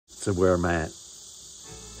So where I'm at,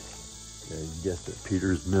 yeah, you guessed it,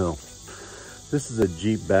 Peter's Mill. This is a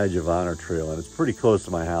Jeep Badge of Honor trail, and it's pretty close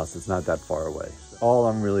to my house. It's not that far away. All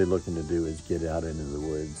I'm really looking to do is get out into the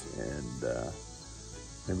woods and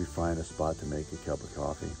maybe find a spot to make a cup of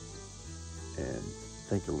coffee and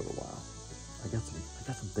think a little while. I got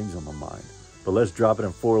some things on my mind. But let's drop it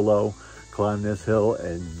in 4 low, climb this hill,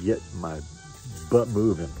 and get my butt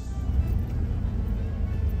moving.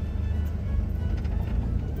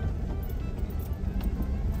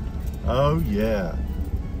 Oh yeah.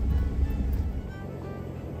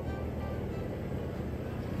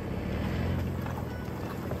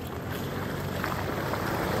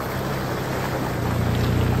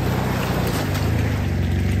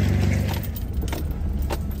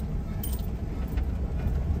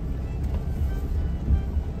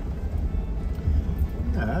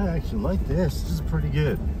 I actually like this. This is pretty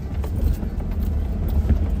good.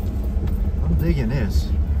 I'm digging this.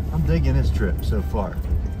 I'm digging this trip so far.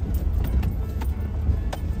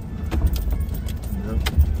 Yep.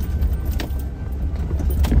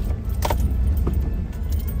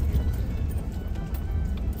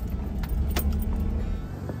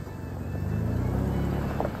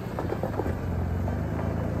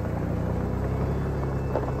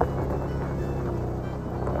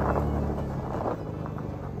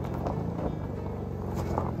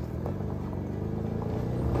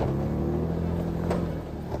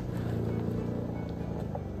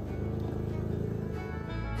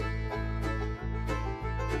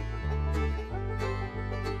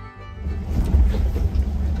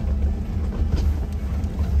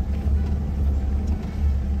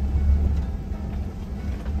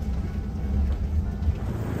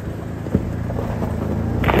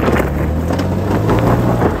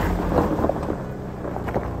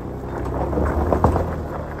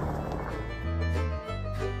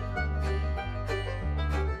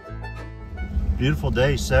 Beautiful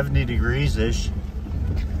day, 70 degrees-ish.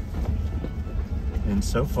 And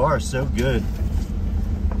so far, so good.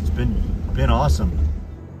 It's been awesome.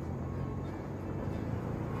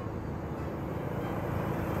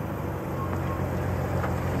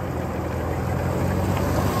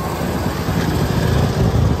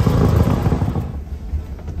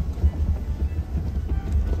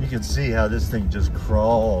 You can see how this thing just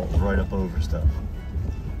crawls right up over stuff.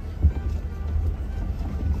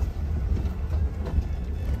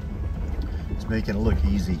 Making it look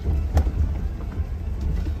easy.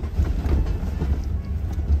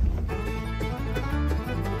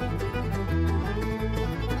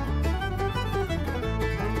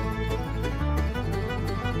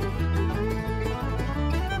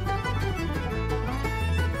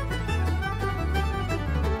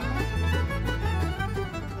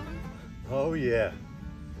 Oh yeah,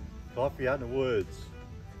 coffee out in the woods.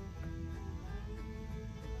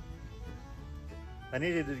 I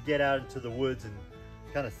needed to get out into the woods and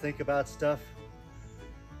kind of think about stuff.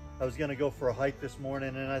 I was gonna go for a hike this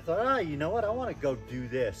morning and I thought, you know what? I wanna go do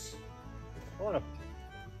this. I wanna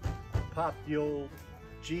pop the old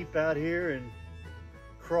Jeep out here and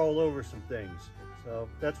crawl over some things. So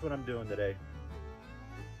that's what I'm doing today.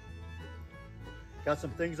 Got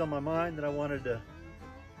some things on my mind that I wanted to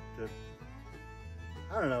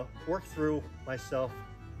I don't know, work through myself.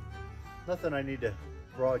 Nothing I need to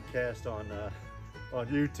broadcast on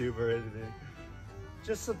YouTube or anything.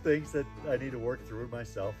 Just some things that I need to work through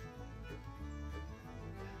myself.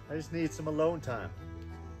 I just need some alone time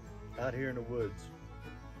out here in the woods.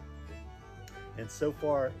 And so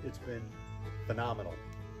far, it's been phenomenal.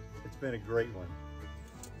 It's been a great one.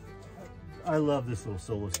 I love this little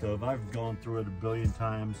solo stove. I've gone through it a billion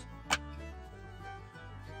times.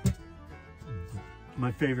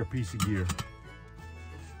 My favorite piece of gear.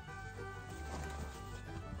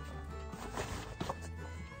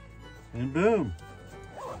 And boom.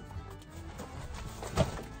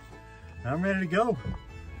 I'm ready to go.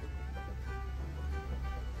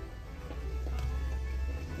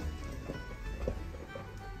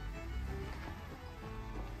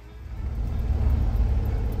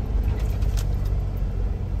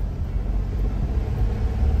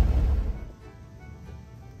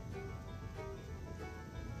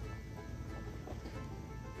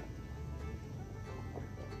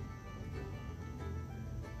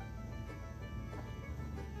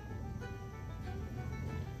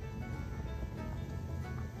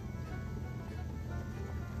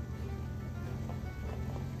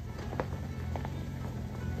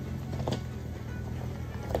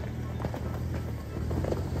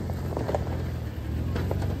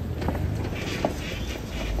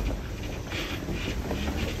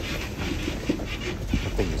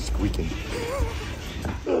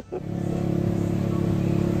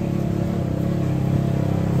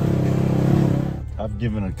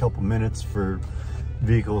 giving a couple minutes for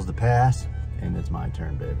vehicles to pass, and it's my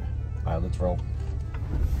turn, baby. All right, let's roll.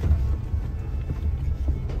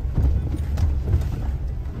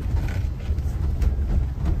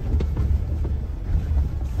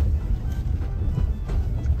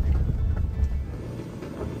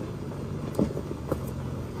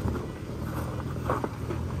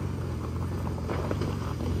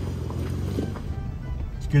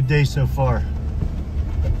 It's a good day so far.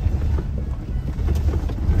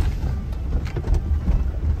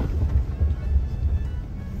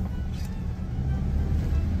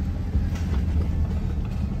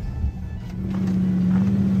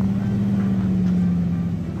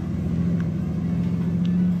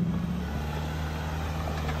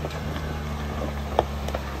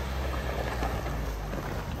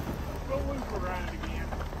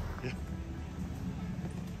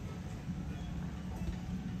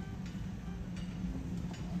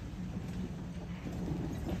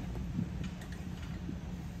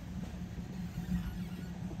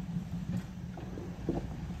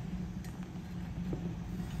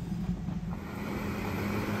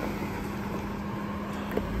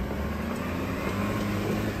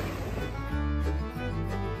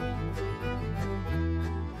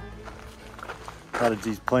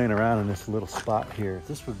 Prodigy's playing around in this little spot here.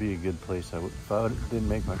 This would be a good place. If I didn't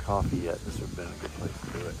make my coffee yet, this would have been a good place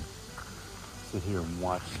to do it. Sit here and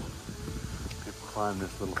watch people climb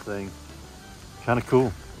this little thing. Kind of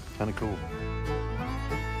cool. Kind of cool.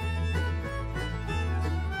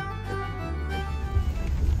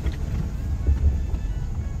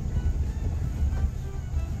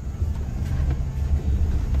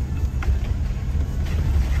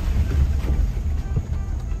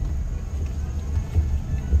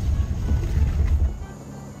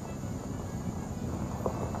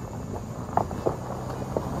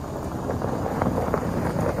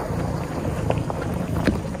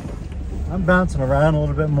 I'm bouncing around a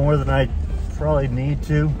little bit more than I probably need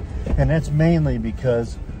to, and that's mainly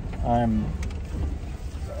because I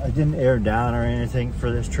didn't air down or anything for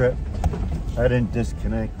this trip. I didn't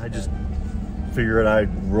disconnect. I just figured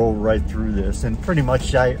I'd roll right through this, and pretty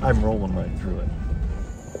much I'm rolling right through it.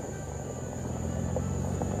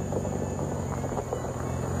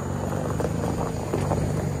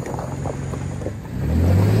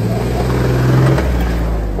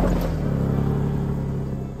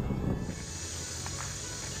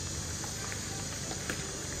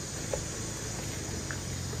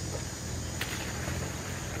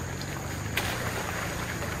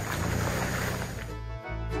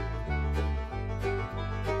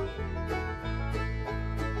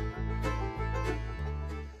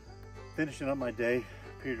 Finishing up my day,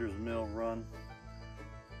 Peter's Mill run.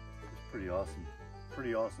 It's pretty awesome.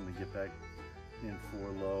 Pretty awesome to get back in 4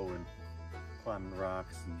 low and climbing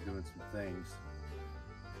rocks and doing some things.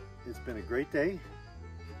 It's been a great day.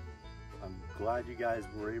 I'm glad you guys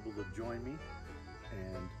were able to join me,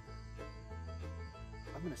 and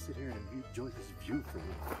I'm gonna sit here and enjoy this view for a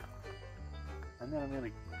little bit. And then I'm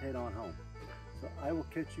gonna head on home. So I will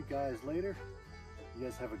catch you guys later. You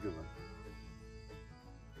guys have a good one.